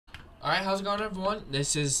Alright, how's it going, everyone?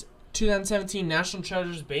 This is 2017 National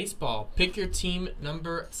Treasures Baseball. Pick your team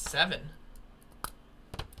number 7.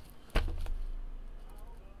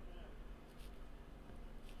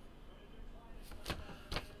 I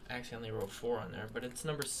accidentally wrote 4 on there, but it's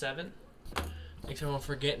number 7. Thanks everyone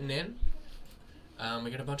for getting in. We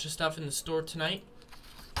got a bunch of stuff in the store tonight.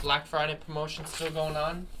 Black Friday promotion still going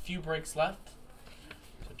on. Few breaks left.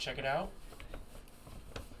 So check it out.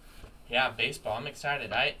 Yeah, baseball. I'm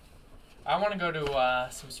excited. I want to go to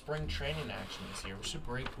some spring training action this year. We should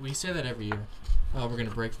break. We say that every year. Oh, we're going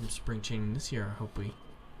to break from spring training this year. I hope we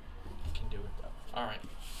can do it, though. All right.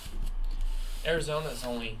 Arizona is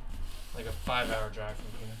only like a 5-hour drive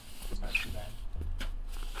from here. It's not too bad.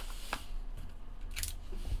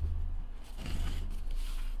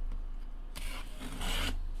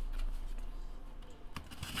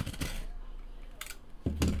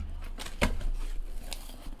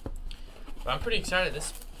 But I'm pretty excited.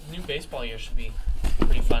 This new baseball year should be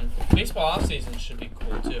pretty fun. Baseball offseason should be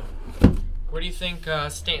cool, too. Where do you think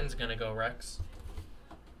Stanton's going to go, Rex?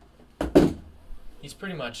 He's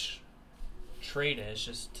pretty much traded. It's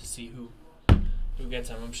just to see who gets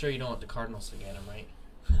him. I'm sure you don't want the Cardinals to get him, right?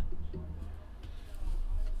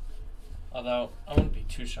 Although, I wouldn't be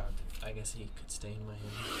too shocked if I guess he could stay in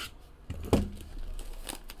Miami.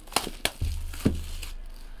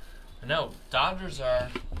 I know. Dodgers are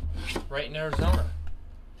right in Arizona.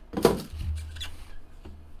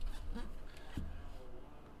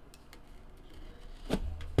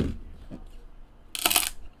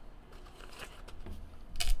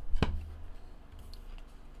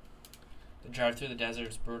 The drive through the desert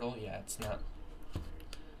is brutal. Yeah, it's not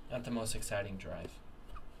the most exciting drive.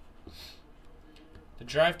 The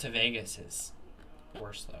drive to Vegas is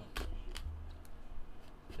worse, though.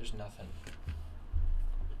 There's nothing.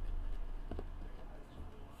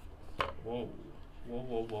 Whoa. Whoa,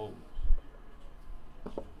 whoa, whoa.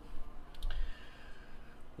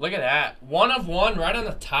 Look at that. 1 of 1 right on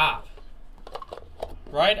the top.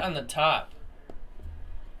 Right on the top.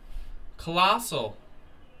 Colossal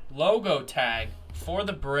logo tag for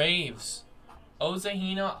the Braves.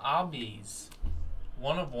 Ozahina Albies.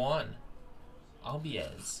 1 of 1.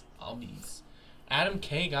 Albies. Adam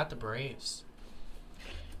K got the Braves.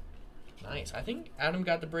 Nice. I think Adam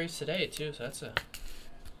got the Braves today, too, so that's a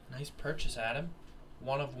nice purchase, Adam.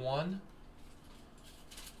 1 of 1.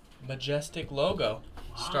 Majestic logo.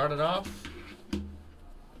 Wow. Started off.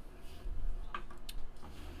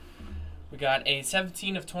 We got a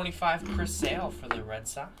 17 of 25 Chris Sale for the Red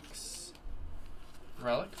Sox.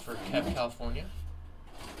 Relic for Kev, California.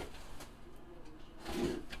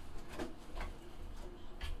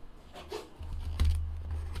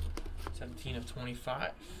 of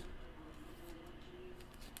 25.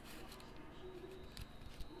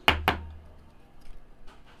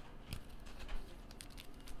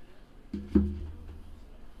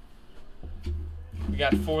 We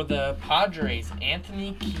got for the Padres,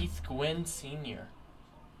 Anthony Keith Gwynn Sr.,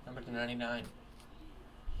 number 99.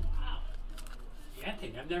 Wow.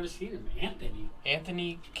 Anthony, I've never seen him.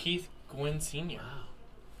 Anthony Keith Gwynn Sr. Wow.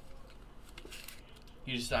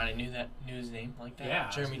 You just thought I knew his name like that? Yeah,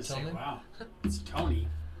 Jeremy Tillman? say, wow, it's Tony,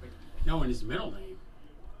 but knowing his middle name.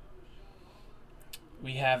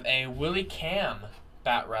 We have a Willie Cam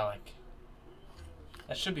bat relic.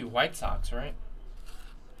 That should be White Sox, right?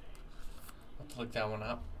 I'll have to look that one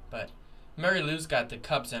up. But Mary Lou's got the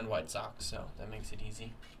Cubs and White Sox, so that makes it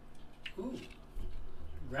easy. Ooh.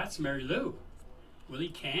 Congrats, Mary Lou. Willie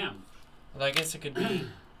Cam. Well, I guess it could be.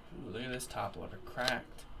 Ooh, look at this top loader.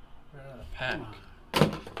 Cracked. Right out of the pack.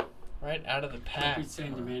 Right out of the pack. I'd be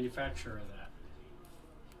saying the manufacturer of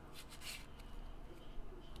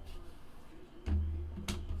that.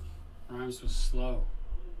 Rhymes with slow.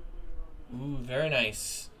 Ooh, very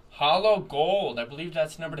nice. Hollow gold. I believe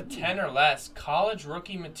that's number to 10 or less. College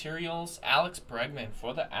rookie materials. Alex Bregman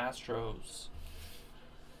for the Astros.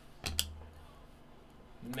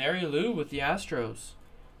 Mary Lou with the Astros.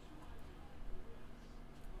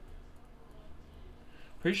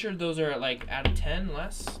 Pretty sure those are like out of 10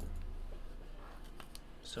 less.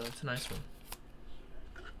 So it's a nice one.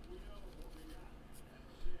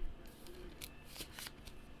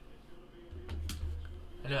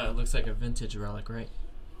 I know, it looks like a vintage relic, right?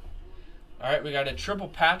 Alright, we got a triple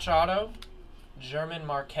patch auto. German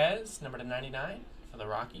Marquez, number to 99 for the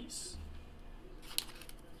Rockies.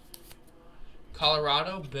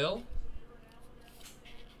 Colorado, Bill.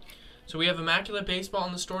 So we have Immaculate Baseball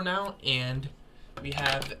in the store now, and we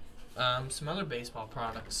have some other baseball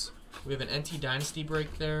products. We have an NT Dynasty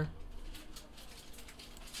break there.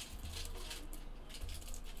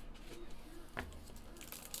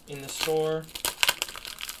 in the store.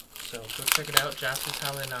 So go check it out,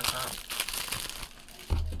 jaspyshighland.com.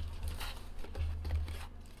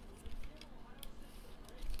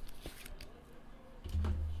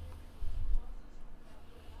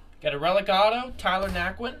 Got a relic auto, Tyler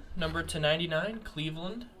Naquin, number /99,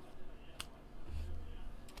 Cleveland.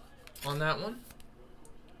 On that one,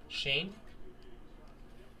 Shane.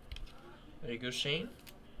 There you go, Shane.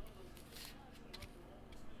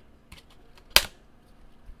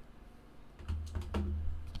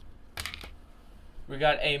 We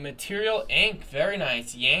got a Material Ink, very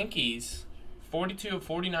nice, Yankees,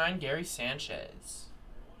 42/49, Gary Sanchez.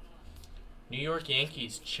 New York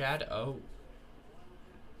Yankees, Chad O.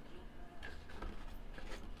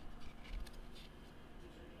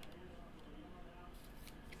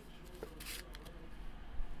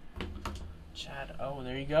 Chad O,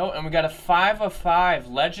 there you go. And we got a 5/5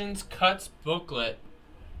 Legends Cuts booklet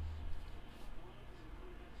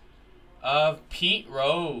of Pete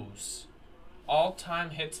Rose.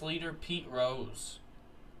 All-time hits leader, Pete Rose.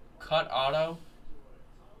 Cut auto.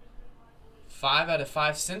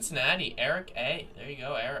 5/5 Cincinnati, Eric A. There you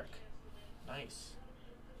go, Eric. Nice.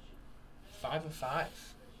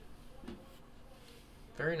 5/5.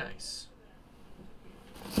 Very nice.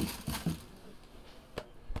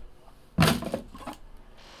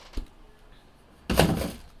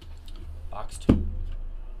 Box 2.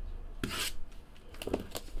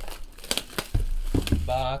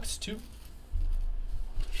 Box 2.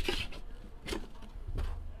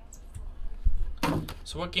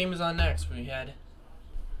 So what game is on next? We had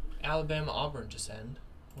Alabama Auburn just end.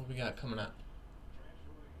 What we got coming up?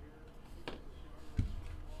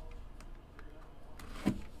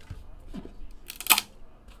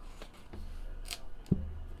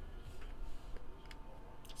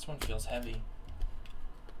 This one feels heavy.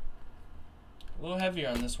 A little heavier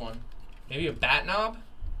on this one. Maybe a bat knob?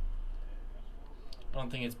 I don't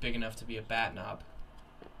think it's big enough to be a bat knob.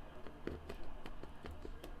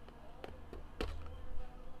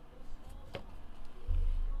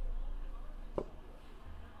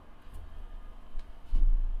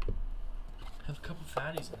 Have a couple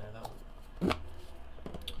fatties in there though.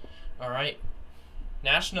 Alright.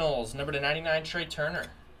 Nationals, number /99, Trey Turner.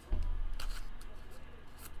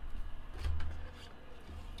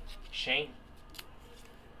 Shane.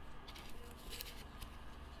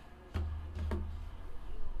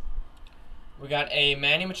 We got a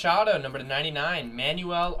Manny Machado, number /99,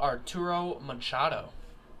 Manuel Arturo Machado.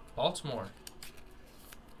 Baltimore.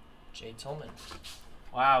 Jay Tillman.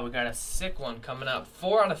 Wow, we got a sick one coming up.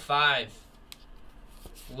 4/5.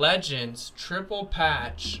 Legends, triple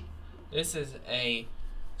patch. This is a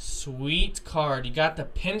sweet card. You got the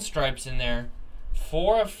pinstripes in there.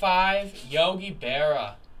 4/5, Yogi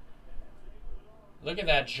Berra. Look at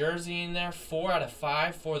that jersey in there.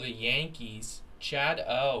 4/5 for the Yankees. Chad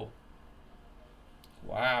O.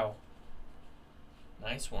 Wow.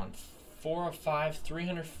 Nice one. 4/5,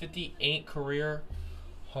 358 career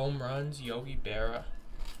home runs, Yogi Berra.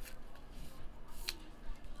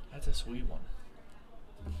 That's a sweet one.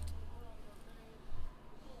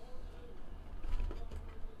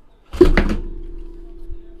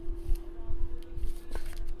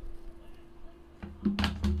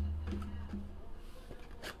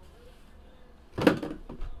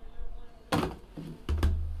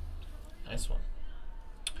 Nice one.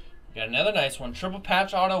 We got another nice one. Triple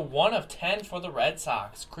patch auto, 1/10 for the Red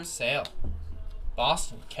Sox. Chris Sale.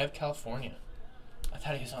 Boston, Kev, California. I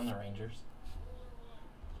thought he was on the Rangers.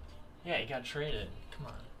 Yeah, he got traded. Come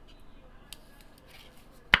on.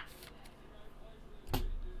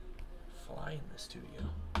 Fly in the studio.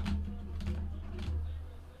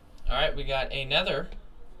 Alright, we got another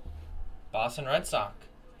Boston Red Sox.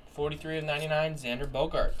 43/99, Xander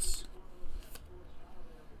Bogaerts.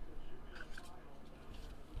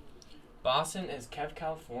 Boston is Kev,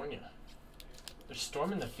 California. They're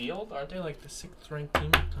storming the field? Aren't they like the 6th ranked team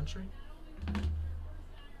in the country?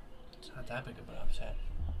 It's not that big of an upset.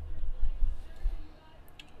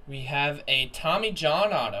 We have a Tommy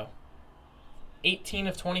John auto.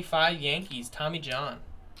 18/25 Yankees, Tommy John.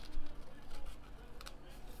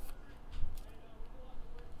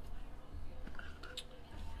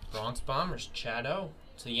 Bronx Bombers, Chad O.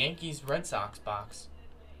 It's the Yankees Red Sox box.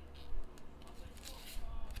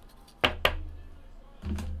 We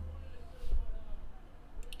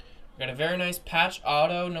got a very nice patch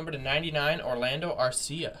auto, number /99, Orlando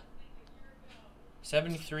Arcia.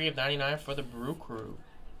 73/99 for the Brew Crew.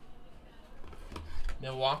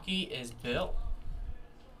 Milwaukee is Bill.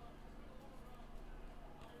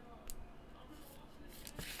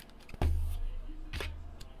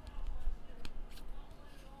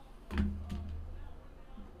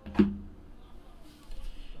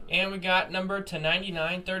 And we got number to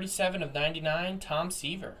 99, 37 of 99, Tom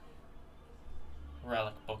Seaver.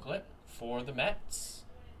 Relic booklet for the Mets.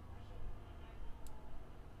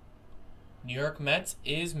 New York Mets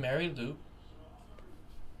is Mary Lou.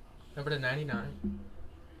 Number to 99.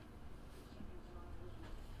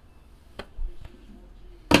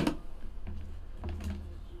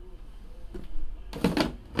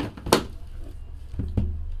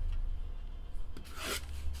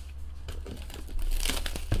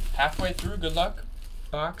 Halfway through, good luck.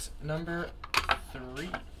 Box number 3.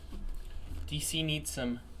 DC needs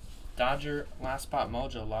some Dodger last spot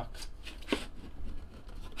mojo luck.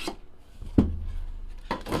 Let's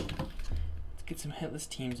get some hitless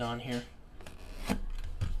teams on here. I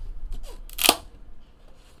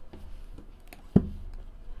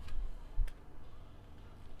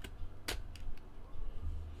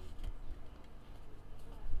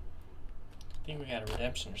think we got a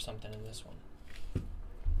redemption or something in this one.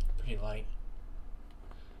 Pretty light.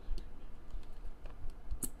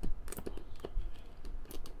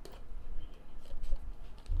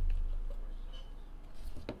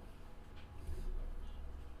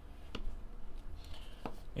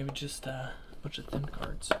 Maybe just a bunch of thin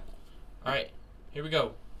cards. Alright, here we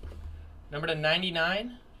go. Number to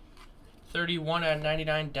 99, 31 out of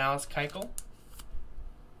 99, Dallas Keuchel.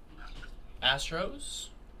 Astros.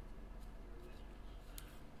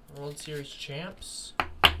 World Series champs.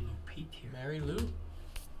 Mary Lou.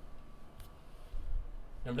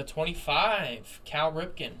 Number 25, Cal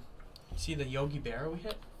Ripken. See the Yogi Berra we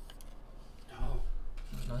hit? No.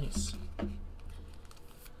 Nice.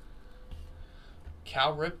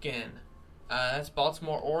 Cal Ripken. That's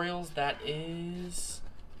Baltimore Orioles. That is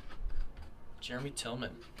Jeremy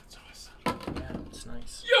Tillman. That's awesome. Yeah, it's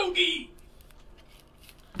nice. Yogi!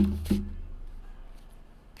 Hey,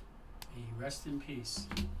 rest in peace.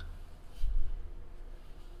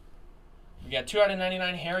 We got 2 out of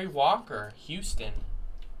 99, Harry Walker, Houston.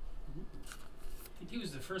 I think he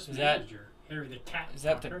was the first Is that- manager. Harry the Cat Is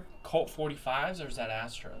that Walker. the Colt 45s or is that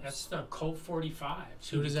Astros? That's the Colt 45.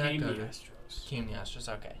 Who does that became go the to? Astros. Came the Astros.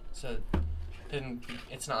 Okay, so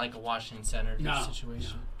it's not like a Washington Center No,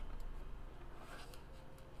 situation.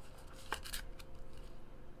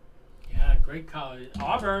 Yeah, great college.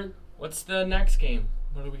 Auburn. What's the next game?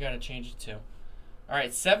 What do we got to change it to? All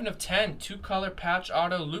right, 7 of 10, 2-color patch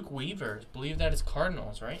auto, Luke Weaver. Believe that is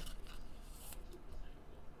Cardinals, right?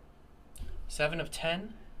 7 of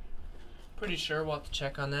 10. Pretty sure we'll have to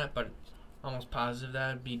check on that, but almost positive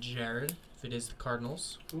that would be Jared if it is the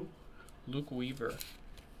Cardinals. Who? Luke Weaver.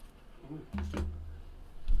 Ooh.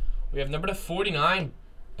 We have number to 49,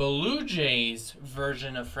 Blue Jays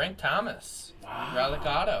version of Frank Thomas. Wow. Relic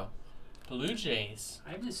auto. Blue Jays.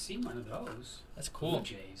 I haven't seen one of those. That's cool. Blue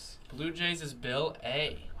Jays. Blue Jays is Bill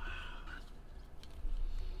A.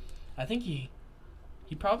 I think he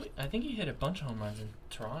hit a bunch of home runs in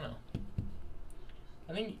Toronto.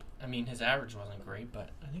 I mean his average wasn't great,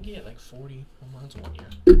 but I think he hit like 40 home runs one year.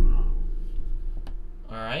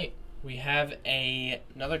 All right, we have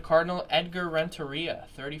another Cardinal, Edgar Renteria,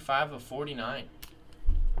 35 of 49.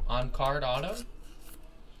 On card auto.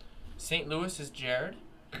 St. Louis is Jared.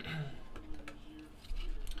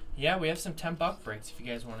 Yeah, we have some $10 breaks if you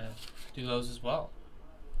guys want to do those as well.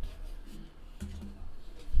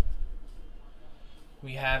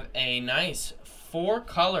 We have a nice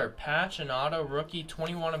 4-color patch and auto rookie,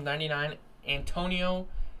 21 of 99, Antonio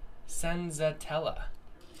Senzatella.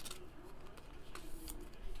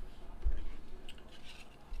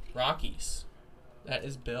 Rockies. That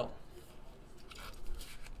is Bill.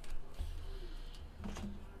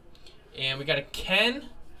 And we got a Ken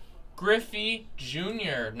Griffey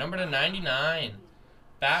Jr., number to 99.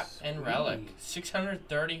 Bat and Relic.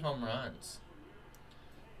 630 home runs.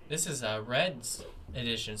 This is a Reds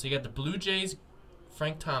edition. So you got the Blue Jays,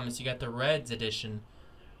 Frank Thomas. You got the Reds edition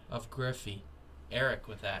of Griffey. Eric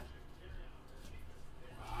with that.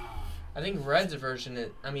 Wow. I think Reds version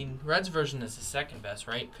is the second best,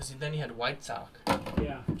 right? Because then you had White Sox.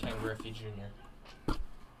 Yeah. Ken Griffey Jr.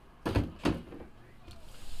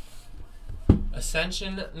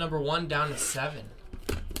 Ascension number 1 down to 7.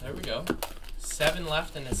 There we go. 7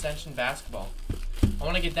 left in Ascension basketball. I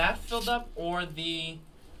want to get that filled up or the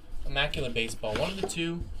Immaculate Baseball. One of the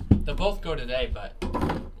two. They'll both go today, but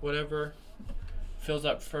whatever fills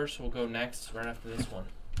up first will go next right after this one.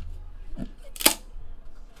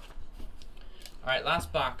 Alright,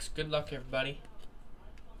 last box. Good luck, everybody.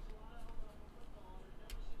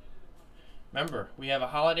 Remember, we have a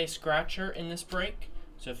holiday scratcher in this break.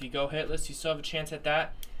 So if you go hitless, you still have a chance at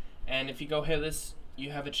that. And if you go hitless,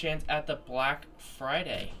 you have a chance at the Black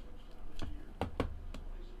Friday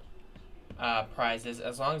prizes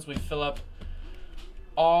as long as we fill up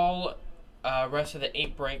all rest of the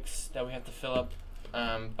 8 breaks that we have to fill up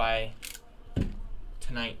by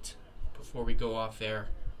tonight before we go off air.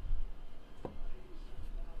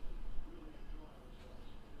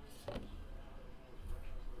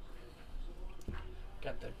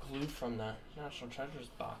 Got the glue from the National Treasures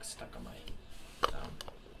box stuck on my thumb.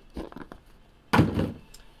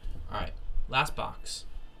 Alright, last box.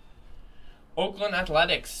 Oakland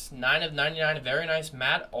Athletics, 9 of 99, very nice.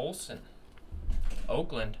 Matt Olson.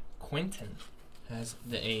 Oakland, Quinton has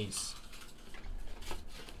the A's.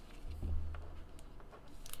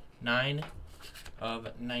 9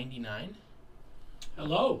 of 99.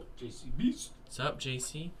 Hello, JCBs. What's up,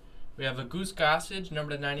 JC? We have a Goose Gossage,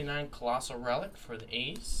 number 99, Colossal Relic for the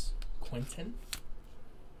A's. Quinton.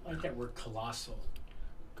 I like that word colossal.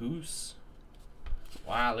 Goose.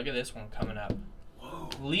 Wow, look at this one coming up. Whoa.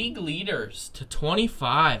 League leaders to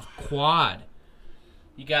 25, quad.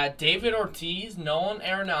 You got David Ortiz, Nolan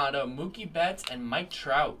Arenado, Mookie Betts, and Mike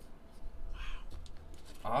Trout.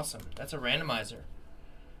 Wow. Awesome. That's a randomizer.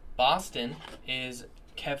 Boston is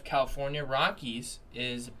Kev California. Rockies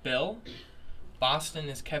is Bill. Boston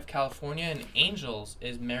is Kev California. And Angels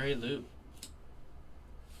is Mary Lou.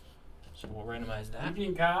 So we'll randomize that.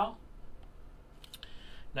 Evening, Kyle.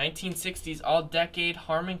 1960s All-Decade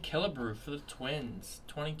Harmon Killebrew for the Twins.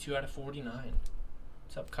 22 out of 49.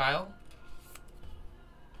 What's up, Kyle?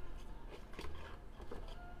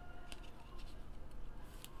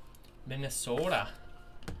 Minnesota.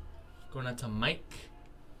 Going on to Mike.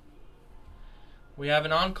 We have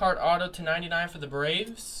an on-card auto to 99 for the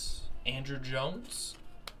Braves. Andrew Jones.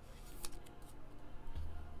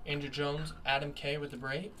 Andrew Jones, Adam K with the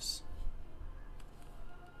Braves.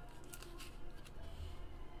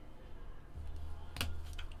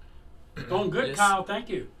 Going good, Kyle. Thank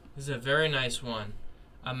you. This is a very nice one.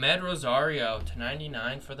 Ahmed Rosario to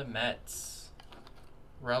 99 for the Mets.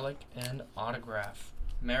 Relic and autograph.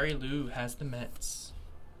 Mary Lou has the Mets.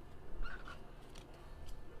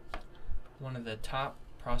 One of the top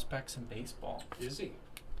prospects in baseball. Is he?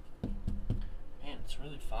 Man, it's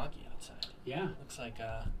really foggy outside. Yeah. Looks like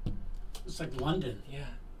It's like London. yeah.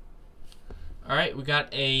 All right, we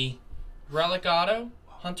got a relic auto.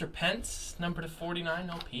 Hunter Pence, number to 49,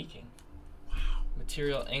 no peeking. Wow.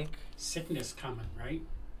 Material ink. Sickness coming, right?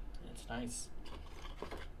 It's nice.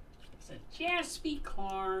 It's a Jaspy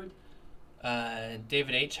card.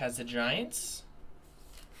 David H has the Giants.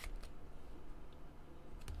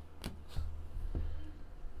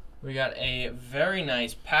 We got a very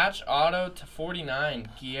nice patch auto to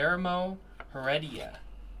 49, Guillermo Heredia.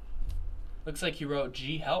 Looks like he wrote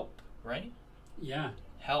G help, right? Yeah.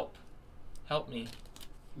 Help. Help me.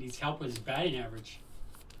 Needs help with his batting average.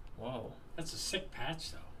 Whoa. That's a sick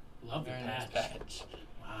patch, though. Love the Very patch. nice patch.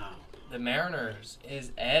 Wow. The Mariners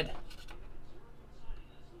is Ed.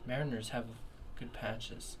 Mariners have good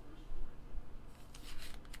patches.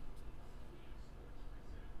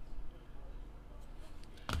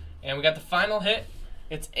 And we got the final hit.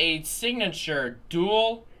 It's a signature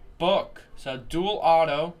dual book. So dual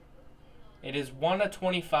auto. It is 1 of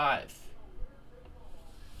 25.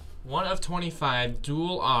 1 of 25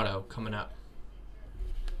 dual auto coming up.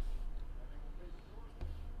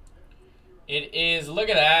 It is, look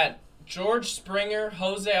at that, George Springer,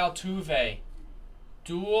 Jose Altuve.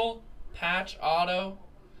 Dual patch auto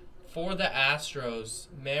for the Astros.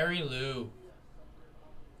 Mary Lou.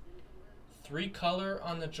 3 color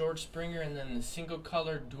on the George Springer and then the single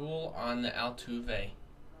color dual on the Altuve.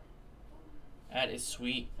 That is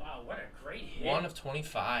sweet. Wow, what a great hit. 1 of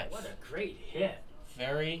 25. What a great hit.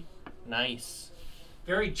 Very nice.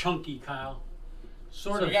 Very chunky, Kyle.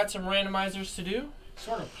 So we got some randomizers to do.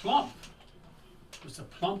 Sort of plump. It was a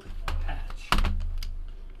plump patch.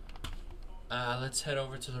 Let's head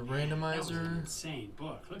over to the That was an randomizer. insane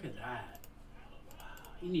book. Look at that. Wow.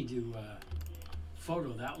 You need to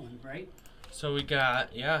photo that one, right? So we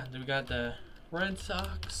got, yeah, we got the Red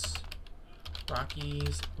Sox,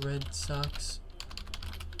 Rockies, Red Sox,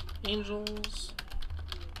 Angels.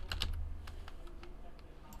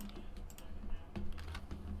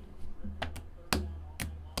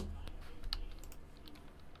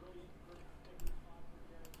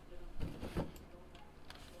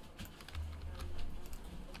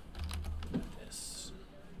 This.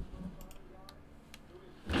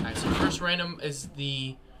 Alright, so first random is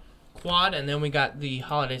the quad, and then we got the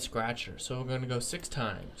holiday scratcher. So we're going to go 6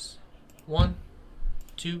 times. 1,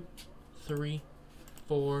 2, 3,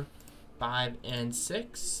 4, 5, and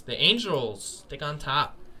 6. The Angels stick on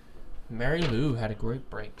top. Mary Lou had a great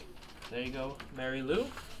break. There you go, Mary Lou.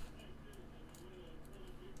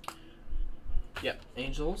 Yep,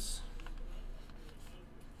 Angels.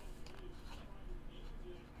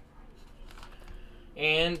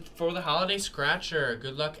 And for the holiday scratcher,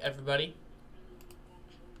 good luck, everybody.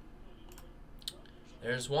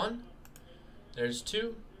 There's 1. There's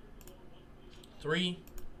 2, 3,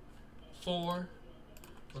 4.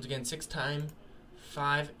 Once again, 6 times.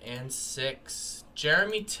 5 and 6.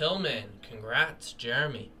 Jeremy Tillman. Congrats,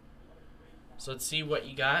 Jeremy. So let's see what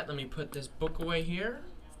you got. Let me put this book away here.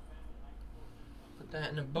 Put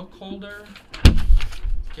that in a book holder.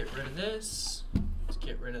 Get rid of this. Let's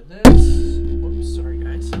get rid of this. Whoops, sorry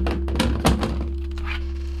guys. And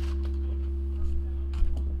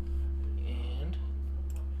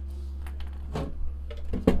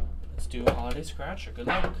let's do a holiday scratcher. Good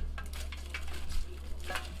luck.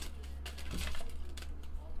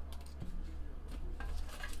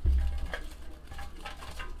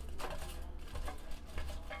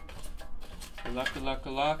 Good luck, good luck,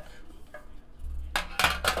 good luck.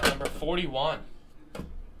 Number 41.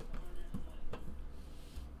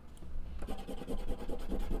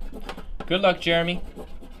 Good luck, Jeremy.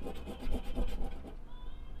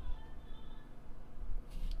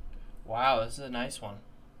 Wow, this is a nice one.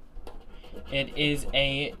 It is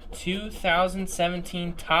a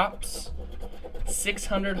 2017 Topps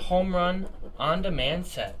 600 home run on-demand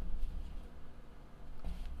set.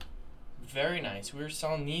 Very nice. We were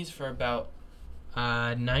selling these for about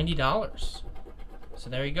 $90. So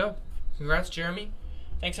there you go. Congrats, Jeremy.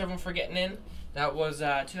 Thanks everyone for getting in. That was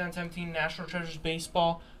 2017 National Treasures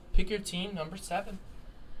Baseball. Pick your team, number 7.